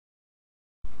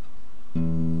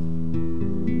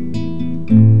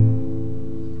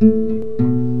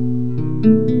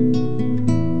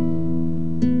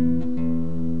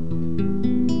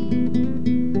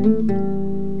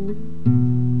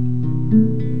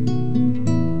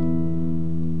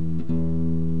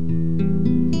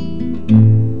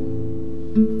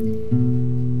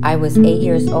was 8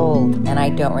 years old, and I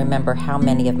don't remember how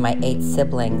many of my 8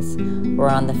 siblings were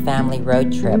on the family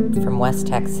road trip from West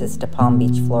Texas to Palm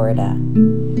Beach, Florida.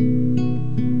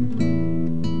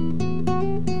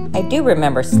 I do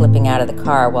remember slipping out of the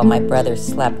car while my brothers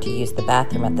slept to use the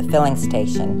bathroom at the filling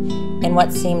station in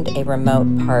what seemed a remote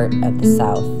part of the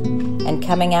South, and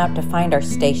coming out to find our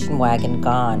station wagon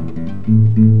gone.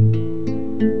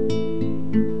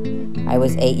 I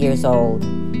was 8 years old,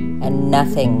 and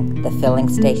nothing the filling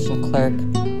station clerk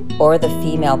or the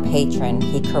female patron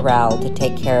he corralled to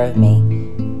take care of me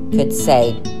could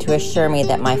say to assure me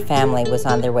that my family was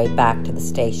on their way back to the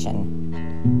station.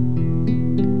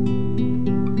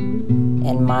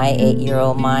 In my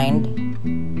 8-year-old mind,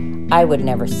 I would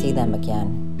never see them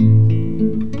again.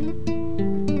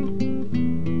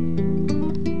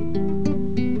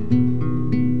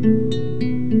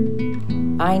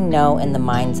 I know in the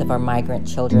minds of our migrant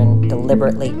children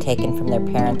deliberately taken from their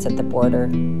parents at the border,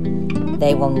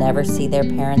 they will never see their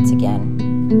parents again.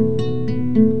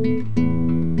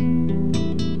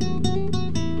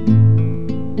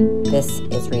 This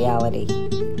is reality.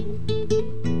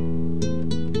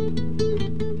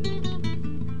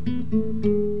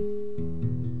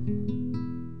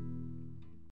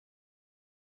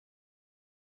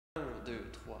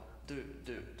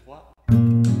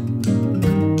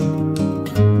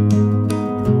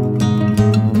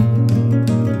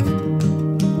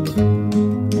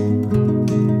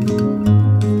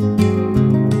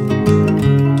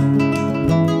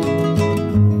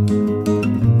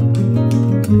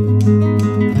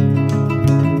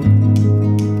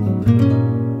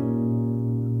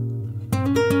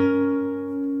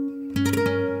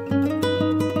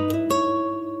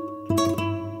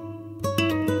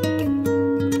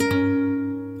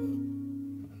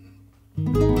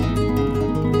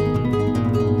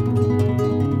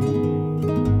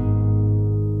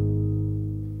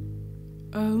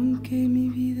 Aunque mi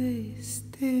vida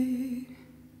esté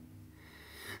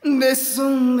de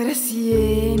sombras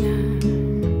llena,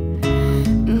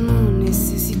 no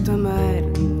necesito amar,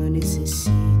 no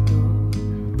necesito.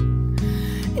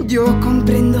 Yo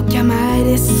comprendo que amar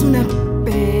es una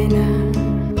pena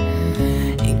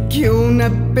y que una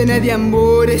pena de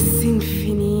amor es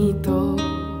infinito.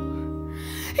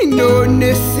 Y no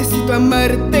necesito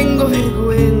amar, tengo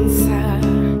vergüenza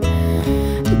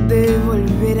de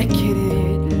volver a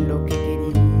querer lo que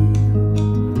quería.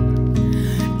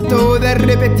 Toda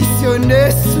repetición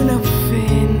es una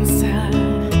ofensa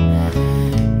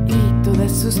y toda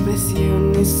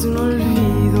suspresión es un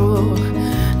olvido.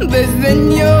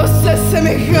 Desdeñosa,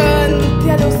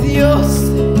 semejante a los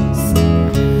dioses,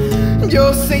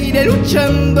 yo seguiré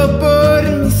luchando por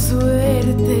mi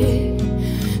suerte,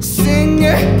 sin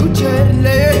escuchar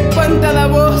la espantada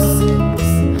voz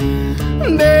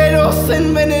de los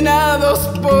envenenados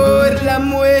por la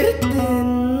muerte.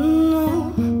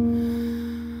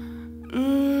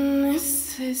 No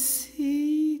necesito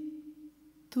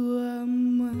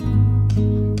amar.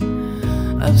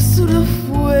 Absurdo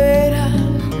fuera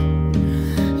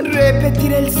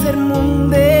repetir el sermón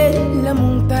de la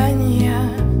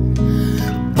montaña.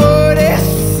 Por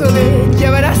eso de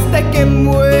llevar hasta que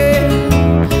muera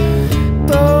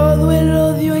todo el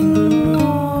odio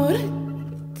inmortal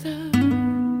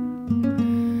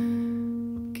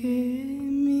que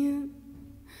me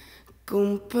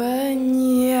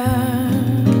acompaña.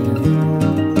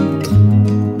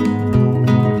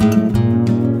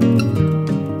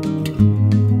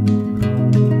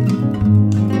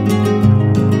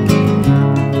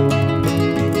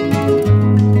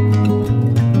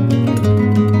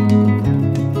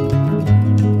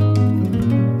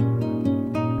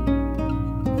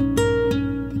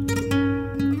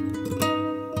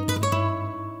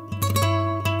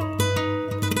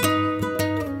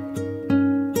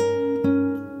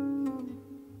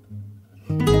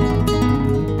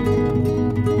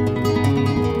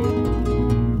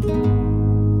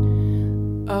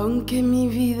 Aunque mi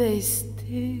vida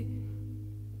esté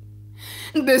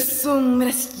de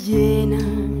sombras llena,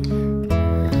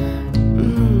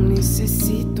 no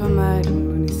necesito amar,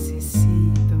 no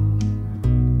necesito.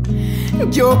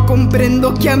 Yo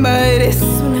comprendo que amar es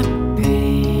una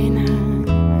pena,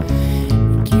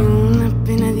 que una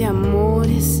pena de amor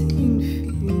es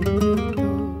infinito.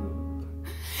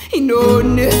 Y no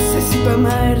necesito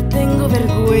amar, tengo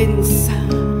vergüenza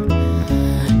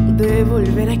de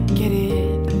volver a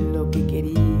querer lo que he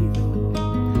querido.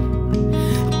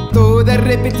 Toda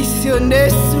repetición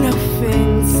es una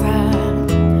ofensa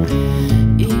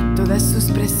y toda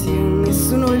suspresión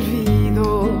es un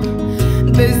olvido.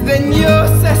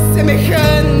 Desdeñosa,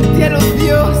 semejante a los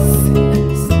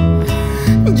dioses,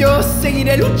 yo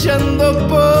seguiré luchando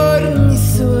por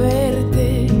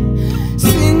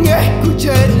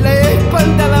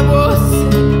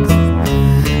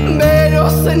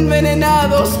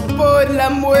envenenados por la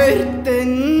muerte.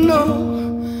 No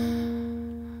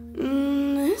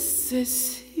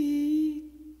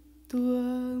necesito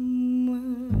amar.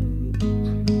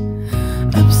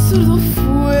 Absurdo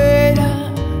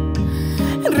fuera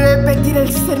repetir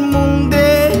el sermón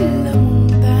de la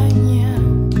montaña.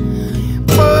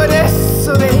 Por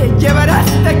eso de llevar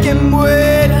hasta que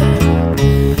muera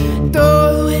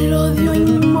todo el odio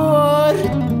inmortal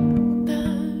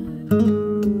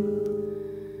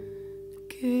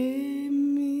que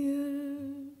me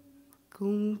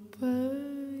acompaña.